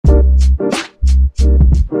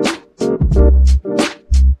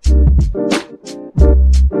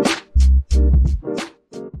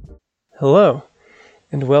Hello,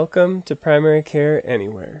 and welcome to Primary Care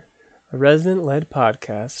Anywhere, a resident-led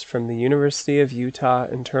podcast from the University of Utah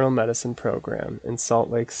Internal Medicine Program in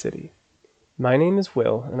Salt Lake City. My name is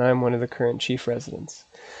Will, and I am one of the current chief residents.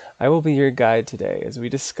 I will be your guide today as we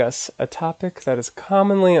discuss a topic that is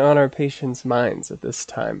commonly on our patients' minds at this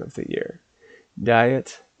time of the year: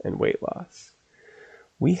 diet and weight loss.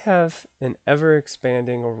 We have an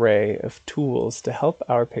ever-expanding array of tools to help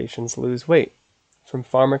our patients lose weight, from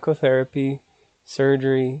pharmacotherapy,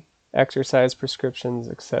 surgery, exercise prescriptions,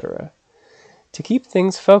 etc. To keep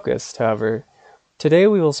things focused, however, today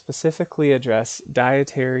we will specifically address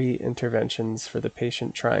dietary interventions for the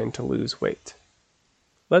patient trying to lose weight.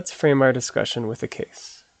 Let's frame our discussion with a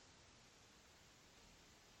case.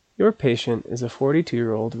 Your patient is a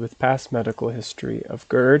 42-year-old with past medical history of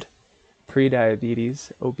GERD,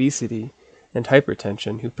 prediabetes, obesity, and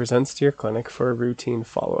hypertension who presents to your clinic for a routine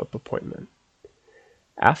follow-up appointment.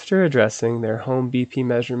 After addressing their home BP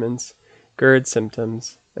measurements, GERD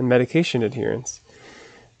symptoms, and medication adherence,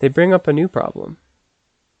 they bring up a new problem.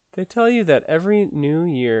 They tell you that every new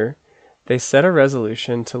year they set a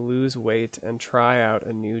resolution to lose weight and try out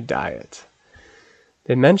a new diet.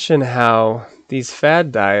 They mention how these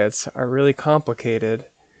fad diets are really complicated.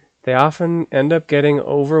 They often end up getting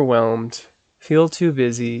overwhelmed, feel too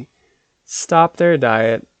busy, stop their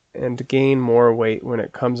diet, and gain more weight when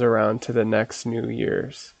it comes around to the next New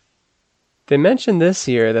Year's. They mentioned this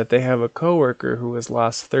year that they have a coworker who has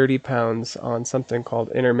lost 30 pounds on something called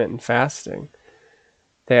intermittent fasting.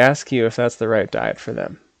 They ask you if that's the right diet for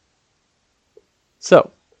them.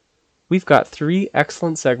 So, we've got 3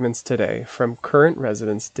 excellent segments today from current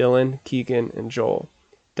residents Dylan, Keegan, and Joel,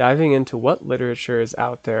 diving into what literature is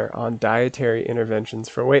out there on dietary interventions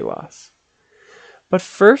for weight loss. But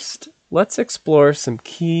first, let's explore some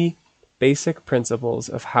key basic principles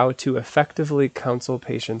of how to effectively counsel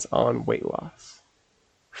patients on weight loss.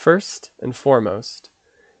 First and foremost,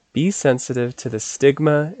 be sensitive to the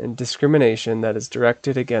stigma and discrimination that is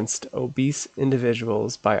directed against obese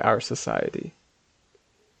individuals by our society.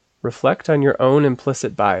 Reflect on your own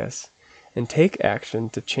implicit bias and take action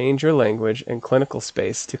to change your language and clinical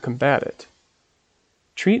space to combat it.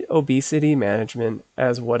 Treat obesity management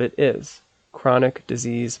as what it is: chronic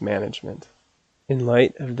disease management. In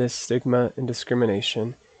light of this stigma and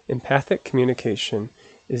discrimination, empathic communication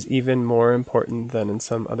is even more important than in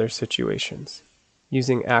some other situations.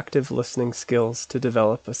 Using active listening skills to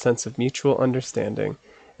develop a sense of mutual understanding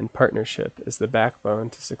and partnership is the backbone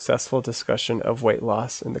to successful discussion of weight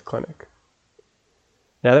loss in the clinic.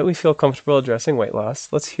 Now that we feel comfortable addressing weight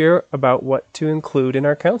loss, let's hear about what to include in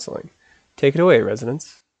our counseling. Take it away,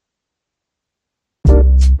 residents.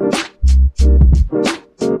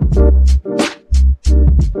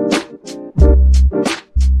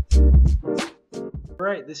 All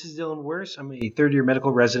right, this is Dylan Wirst. I'm a third-year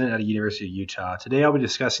medical resident at the University of Utah. Today I'll be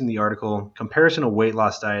discussing the article, Comparison of Weight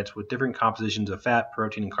Loss Diets with Different Compositions of Fat,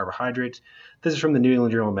 Protein, and Carbohydrates. This is from the New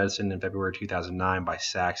England Journal of Medicine in February 2009 by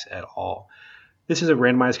Sachs et al. This is a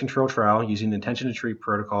randomized controlled trial using the intention-to-treat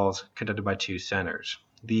protocols conducted by 2 centers.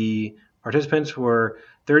 The participants were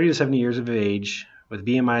 30 to 70 years of age with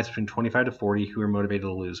BMIs between 25 to 40 who were motivated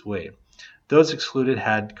to lose weight. Those excluded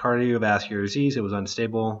had cardiovascular disease that was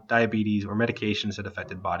unstable, diabetes, or medications that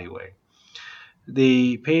affected body weight.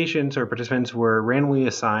 The patients or participants were randomly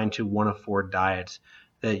assigned to one of 4 diets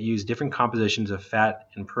that use different compositions of fat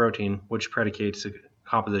and protein, which predicates the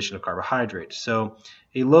composition of carbohydrates. So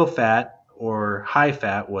a low fat or high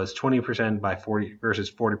fat was 20% by 40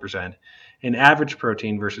 versus 40%, and average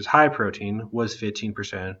protein versus high protein was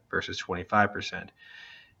 15% versus 25%.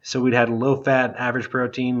 So we'd had low fat average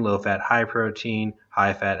protein, low fat high protein,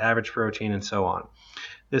 high fat average protein, and so on.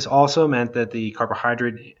 This also meant that the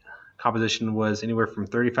carbohydrate composition was anywhere from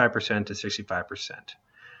 35% to 65%.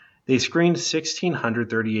 They screened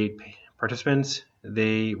 1,638 participants.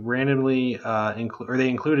 They randomly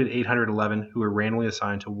included 811 who were randomly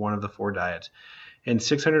assigned to one of the 4 diets, and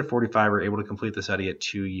 645 were able to complete the study at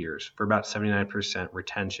 2 years for about 79%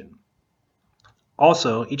 retention.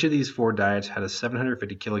 Also, each of these 4 diets had a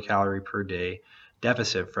 750 kilocalorie per day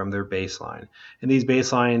deficit from their baseline, and these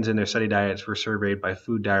baselines and their study diets were surveyed by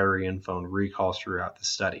food diary and phone recalls throughout the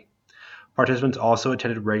study. Participants also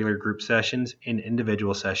attended regular group sessions and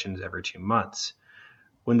individual sessions every 2 months.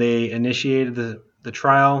 When they initiated the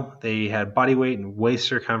trial, they had body weight and waist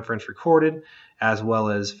circumference recorded, as well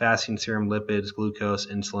as fasting serum lipids, glucose,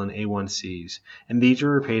 insulin, A1Cs, and these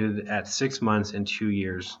were repeated at 6 months and 2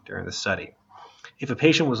 years during the study. If a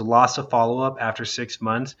patient was lost to follow-up after 6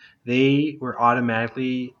 months, they were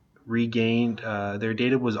automatically regained. Their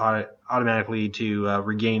data was automatically to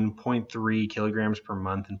regain 0.3 kilograms per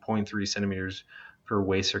month and 0.3 centimeters per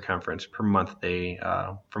waist circumference per month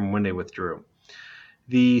from when they withdrew.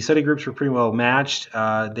 The study groups were pretty well matched.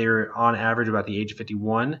 They were on average about the age of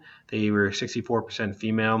 51. They were 64%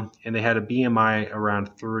 female, and they had a BMI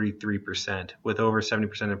around 33%, with over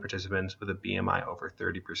 70% of participants with a BMI over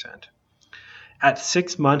 30%. At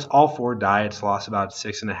 6 months, all 4 diets lost about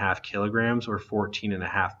 6.5 kilograms or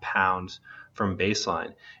 14.5 pounds from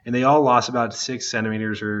baseline, and they all lost about 6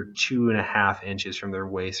 centimeters or 2.5 inches from their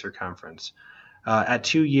waist circumference. At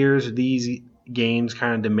 2 years, these gains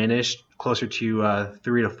kind of diminished closer to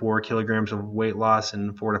 3 to 4 kilograms of weight loss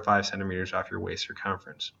and 4 to 5 centimeters off your waist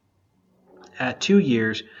circumference. At 2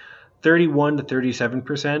 years, 31 to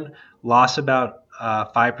 37% lost about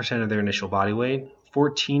 5% of their initial body weight,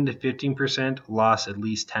 14 to 15% lost at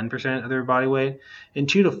least 10% of their body weight, and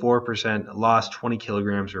 2 to 4% lost 20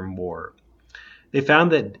 kilograms or more. They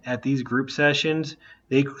found that at these group sessions,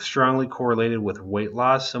 they strongly correlated with weight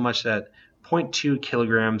loss, so much that 0.2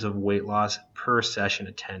 kilograms of weight loss per session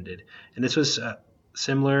attended. And this was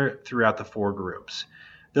similar throughout the 4 groups.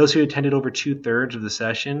 Those who attended over 2/3 of the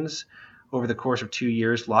sessions over the course of 2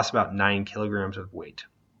 years lost about 9 kilograms of weight.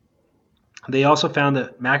 They also found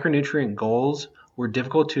that macronutrient goals were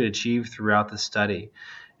difficult to achieve throughout the study,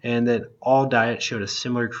 and that all diets showed a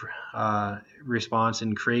similar response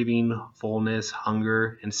in craving, fullness,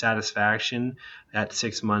 hunger, and satisfaction at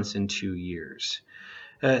 6 months and 2 years.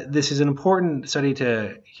 This is an important study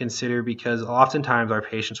to consider because oftentimes our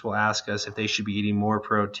patients will ask us if they should be eating more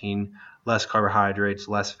protein, less carbohydrates,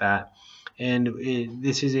 less fat. And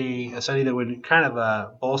this is a study that would kind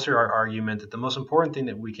of bolster our argument that the most important thing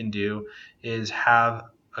that we can do is have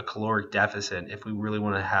a caloric deficit if we really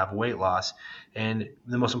want to have weight loss. And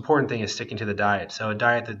the most important thing is sticking to the diet. So a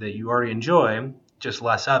diet that you already enjoy, just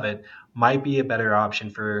less of it, might be a better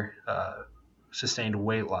option for sustained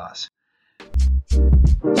weight loss.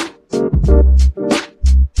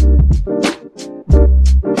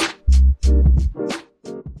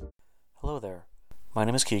 Hello there. My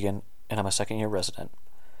name is Keegan, and I'm a second-year resident.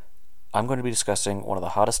 I'm going to be discussing one of the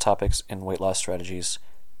hottest topics in weight loss strategies,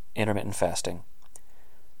 intermittent fasting.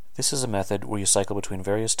 This is a method where you cycle between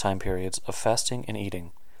various time periods of fasting and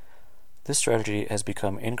eating. This strategy has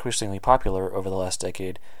become increasingly popular over the last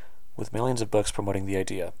decade, with millions of books promoting the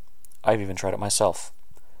idea. I've even tried it myself.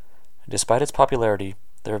 Despite its popularity,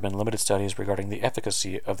 there have been limited studies regarding the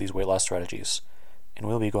efficacy of these weight loss strategies, and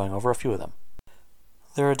we'll be going over a few of them.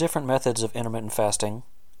 There are different methods of intermittent fasting,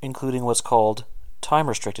 including what's called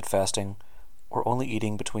time-restricted fasting, or only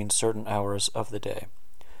eating between certain hours of the day.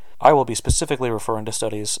 I will be specifically referring to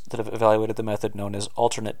studies that have evaluated the method known as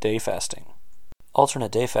alternate day fasting.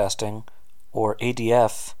 Alternate day fasting, or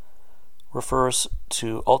ADF, refers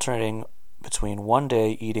to alternating between one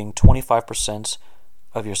day eating 25%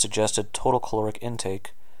 of your suggested total caloric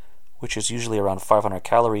intake, which is usually around 500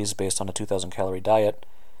 calories based on a 2,000 calorie diet,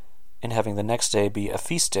 and having the next day be a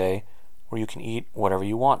feast day where you can eat whatever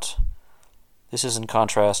you want. This is in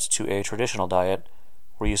contrast to a traditional diet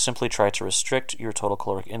where you simply try to restrict your total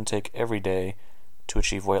caloric intake every day to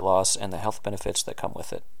achieve weight loss and the health benefits that come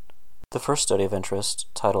with it. The first study of interest,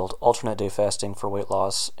 titled Alternate Day Fasting for Weight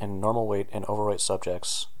Loss in Normal Weight and Overweight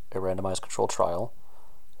Subjects, a randomized controlled trial,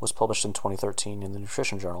 was published in 2013 in the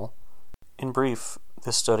Nutrition Journal. In brief,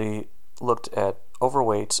 this study looked at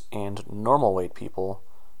overweight and normal weight people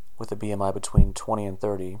with a BMI between 20 and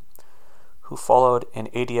 30 who followed an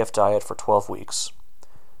ADF diet for 12 weeks.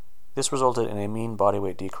 This resulted in a mean body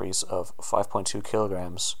weight decrease of 5.2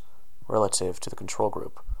 kilograms relative to the control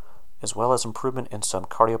group, as well as improvement in some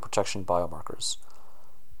cardioprotection biomarkers.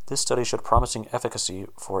 This study showed promising efficacy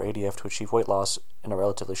for ADF to achieve weight loss in a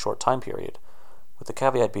relatively short time period, with the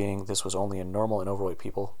caveat being this was only in normal and overweight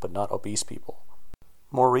people, but not obese people.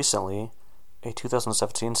 More recently, a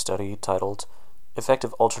 2017 study titled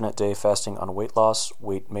Effective Alternate Day Fasting on Weight Loss,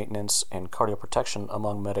 Weight Maintenance, and Cardioprotection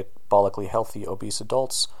Among Metabolically Healthy Obese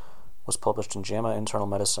Adults was published in JAMA Internal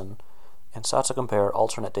Medicine and sought to compare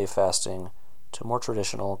alternate day fasting to more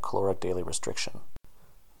traditional caloric daily restriction.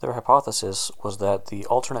 Their hypothesis was that the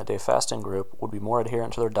alternate day fasting group would be more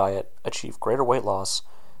adherent to their diet, achieve greater weight loss,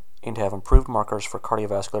 and have improved markers for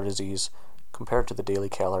cardiovascular disease compared to the daily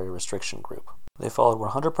calorie restriction group. They followed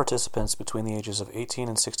 100 participants between the ages of 18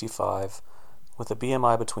 and 65 with a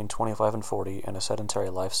BMI between 25 and 40 and a sedentary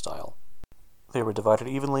lifestyle. They were divided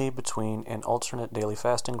evenly between an alternate daily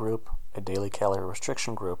fasting group, a daily calorie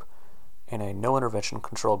restriction group, and a no-intervention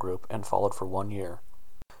control group and followed for 1 year.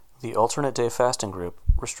 The alternate day fasting group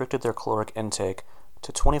restricted their caloric intake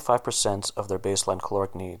to 25% of their baseline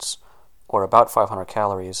caloric needs, or about 500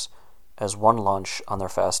 calories, as one lunch on their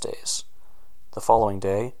fast days. The following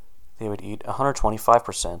day, they would eat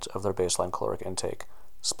 125% of their baseline caloric intake,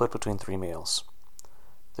 split between 3 meals.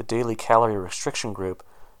 The daily calorie restriction group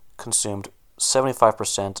consumed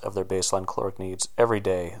 75% of their baseline caloric needs every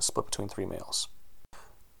day, split between 3 meals.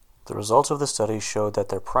 The results of the study showed that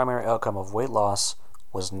their primary outcome of weight loss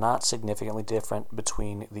was not significantly different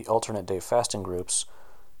between the alternate day fasting groups,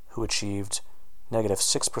 who achieved negative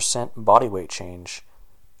 6% body weight change,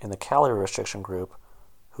 and the calorie restriction group,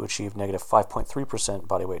 who achieved negative 5.3%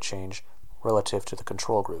 body weight change relative to the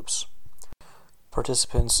control groups.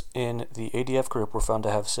 Participants in the ADF group were found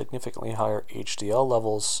to have significantly higher HDL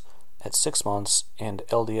levels at 6 months and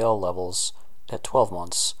LDL levels at 12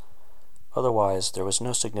 months. Otherwise, there was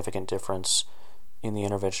no significant difference in the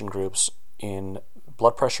intervention groups in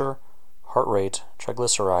blood pressure, heart rate,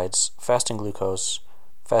 triglycerides, fasting glucose,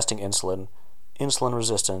 fasting insulin, insulin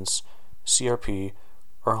resistance, CRP,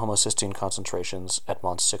 or homocysteine concentrations at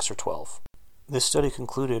months 6 or 12. This study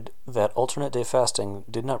concluded that alternate day fasting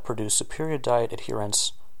did not produce superior diet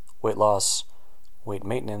adherence, weight loss, weight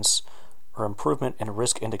maintenance, or improvement in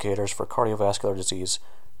risk indicators for cardiovascular disease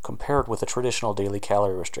compared with a traditional daily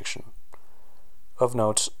calorie restriction. Of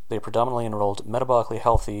note, they predominantly enrolled metabolically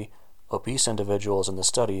healthy, obese individuals in the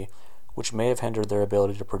study, which may have hindered their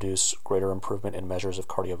ability to produce greater improvement in measures of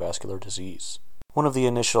cardiovascular disease. One of the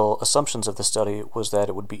initial assumptions of the study was that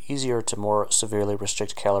it would be easier to more severely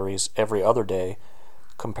restrict calories every other day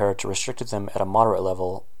compared to restricting them at a moderate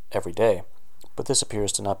level every day, but this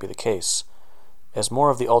appears to not be the case, as more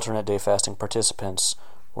of the alternate day fasting participants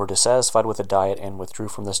were dissatisfied with the diet and withdrew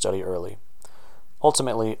from the study early.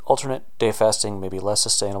 Ultimately, alternate day fasting may be less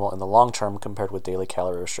sustainable in the long term compared with daily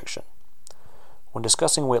calorie restriction. When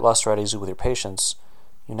discussing weight loss strategies with your patients,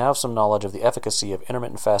 you now have some knowledge of the efficacy of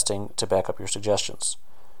intermittent fasting to back up your suggestions.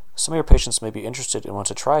 Some of your patients may be interested and want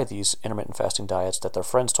to try these intermittent fasting diets that their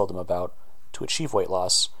friends told them about to achieve weight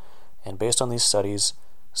loss, and based on these studies,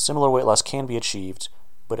 similar weight loss can be achieved,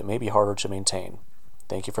 but it may be harder to maintain.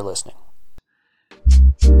 Thank you for listening.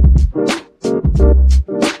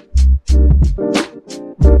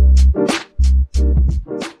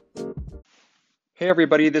 Hey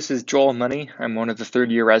everybody, this is Joel Money. I'm one of the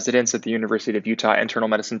third-year residents at the University of Utah Internal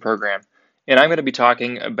Medicine program, and I'm going to be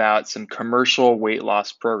talking about some commercial weight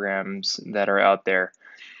loss programs that are out there.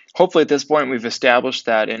 Hopefully at this point we've established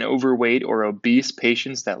that in overweight or obese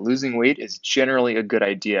patients that losing weight is generally a good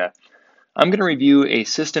idea. I'm going to review a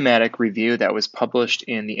systematic review that was published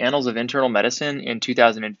in the Annals of Internal Medicine in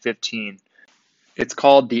 2015. It's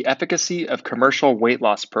called The Efficacy of Commercial Weight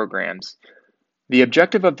Loss Programs. The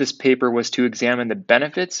objective of this paper was to examine the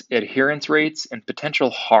benefits, adherence rates, and potential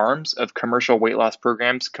harms of commercial weight loss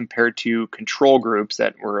programs compared to control groups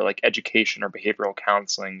that were like education or behavioral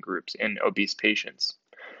counseling groups in obese patients.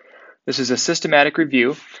 This is a systematic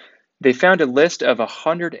review. They found a list of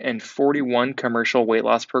 141 commercial weight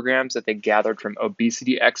loss programs that they gathered from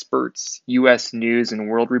obesity experts, U.S. News and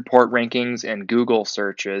World Report rankings, and Google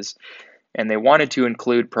searches. And they wanted to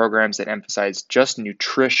include programs that emphasize just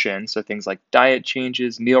nutrition, so things like diet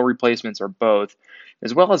changes, meal replacements, or both,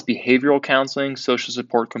 as well as behavioral counseling, social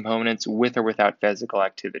support components with or without physical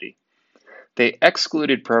activity. They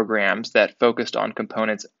excluded programs that focused on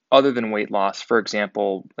components other than weight loss, for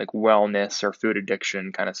example, like wellness or food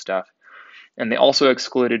addiction kind of stuff. And they also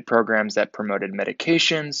excluded programs that promoted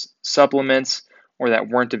medications, supplements, or that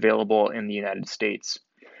weren't available in the United States.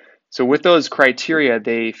 So with those criteria,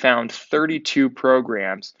 they found 32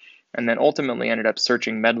 programs and then ultimately ended up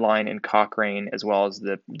searching Medline and Cochrane as well as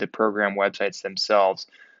the program websites themselves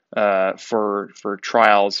for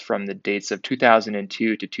trials from the dates of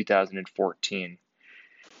 2002 to 2014.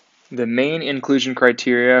 The main inclusion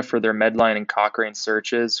criteria for their Medline and Cochrane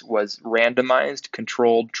searches was randomized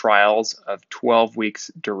controlled trials of 12 weeks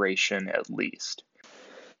duration at least.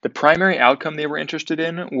 The primary outcome they were interested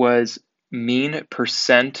in was mean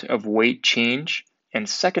percent of weight change, and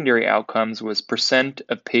secondary outcomes was percent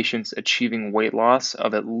of patients achieving weight loss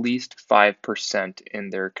of at least 5% in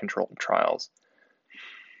their controlled trials.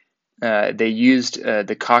 They used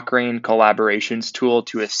the Cochrane collaborations tool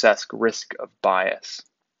to assess risk of bias.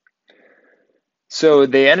 So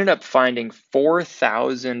they ended up finding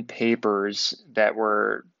 4,000 papers that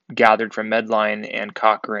were gathered from Medline and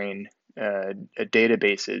Cochrane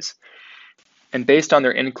databases. And based on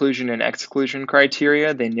their inclusion and exclusion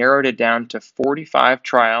criteria, they narrowed it down to 45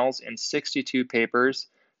 trials and 62 papers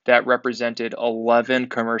that represented 11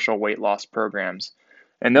 commercial weight loss programs.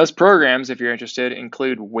 And those programs, if you're interested,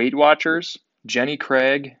 include Weight Watchers, Jenny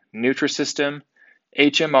Craig, Nutrisystem,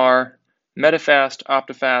 HMR, Medifast,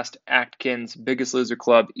 Optifast, Atkins, Biggest Loser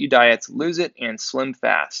Club, eDiets, Lose It, and Slim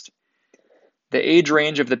Fast. The age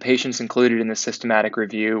range of the patients included in the systematic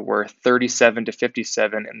review were 37 to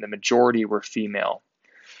 57, and the majority were female.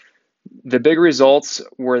 The big results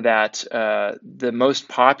were that the most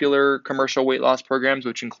popular commercial weight loss programs,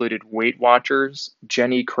 which included Weight Watchers,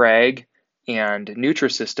 Jenny Craig, and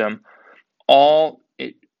Nutrisystem, all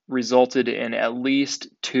resulted in at least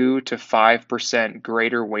 2 to 5%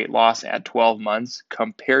 greater weight loss at 12 months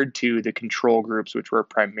compared to the control groups, which were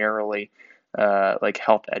primarily like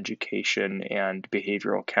health education and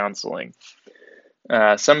behavioral counseling.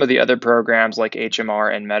 Some of the other programs like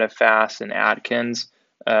HMR and Medifast and Atkins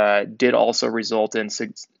did also result in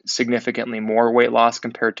significantly more weight loss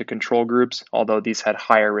compared to control groups, although these had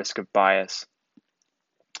higher risk of bias.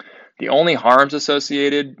 The only harms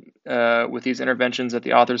associated with these interventions that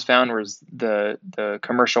the authors found was the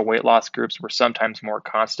commercial weight loss groups were sometimes more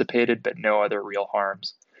constipated, but no other real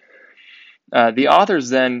harms. The authors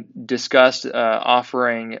then discussed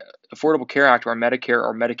offering Affordable Care Act or Medicare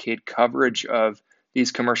or Medicaid coverage of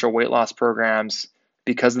these commercial weight loss programs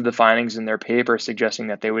because of the findings in their paper suggesting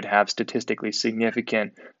that they would have statistically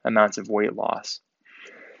significant amounts of weight loss.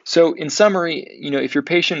 So in summary, if your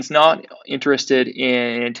patient's not interested in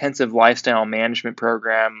an intensive lifestyle management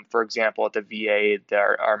program, for example, at the VA,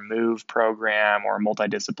 our MOVE program or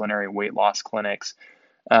multidisciplinary weight loss clinics,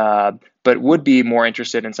 but would be more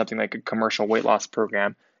interested in something like a commercial weight loss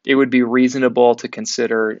program, it would be reasonable to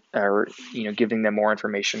consider giving them more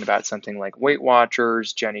information about something like Weight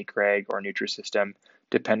Watchers, Jenny Craig, or Nutrisystem,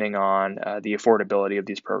 depending on the affordability of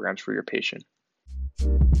these programs for your patient.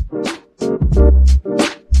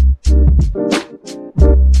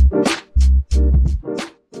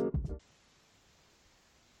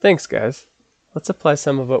 Thanks, guys. Let's apply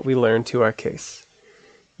some of what we learned to our case.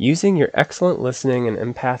 Using your excellent listening and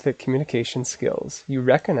empathic communication skills, you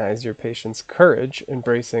recognize your patient's courage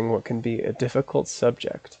embracing what can be a difficult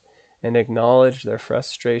subject and acknowledge their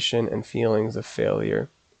frustration and feelings of failure,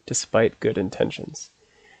 despite good intentions.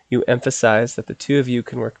 You emphasize that the two of you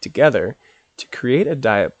can work together to create a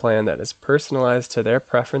diet plan that is personalized to their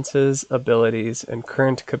preferences, abilities, and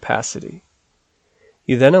current capacity.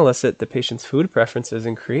 You then elicit the patient's food preferences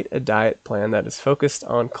and create a diet plan that is focused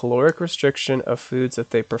on caloric restriction of foods that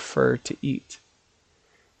they prefer to eat.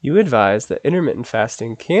 You advise that intermittent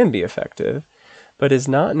fasting can be effective, but is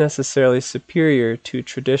not necessarily superior to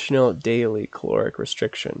traditional daily caloric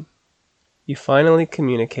restriction. You finally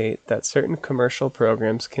communicate that certain commercial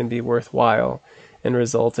programs can be worthwhile and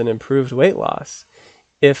result in improved weight loss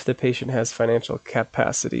if the patient has financial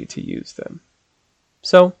capacity to use them.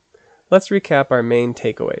 So, let's recap our main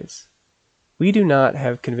takeaways. We do not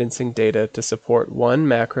have convincing data to support one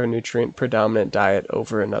macronutrient predominant diet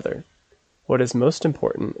over another. What is most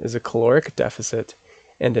important is a caloric deficit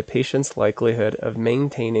and a patient's likelihood of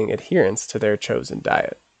maintaining adherence to their chosen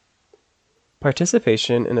diet.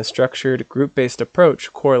 Participation in a structured, group-based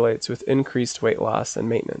approach correlates with increased weight loss and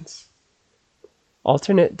maintenance.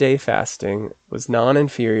 Alternate day fasting was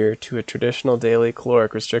non-inferior to a traditional daily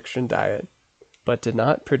caloric restriction diet, but did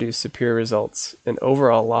not produce superior results in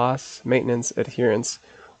overall loss, maintenance, adherence,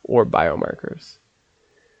 or biomarkers.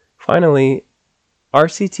 Finally,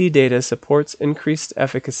 RCT data supports increased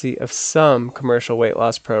efficacy of some commercial weight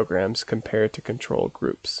loss programs compared to control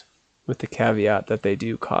groups, with the caveat that they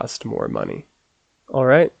do cost more money. All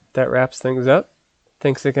right, that wraps things up.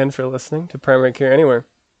 Thanks again for listening to Primary Care Anywhere.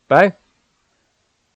 Bye!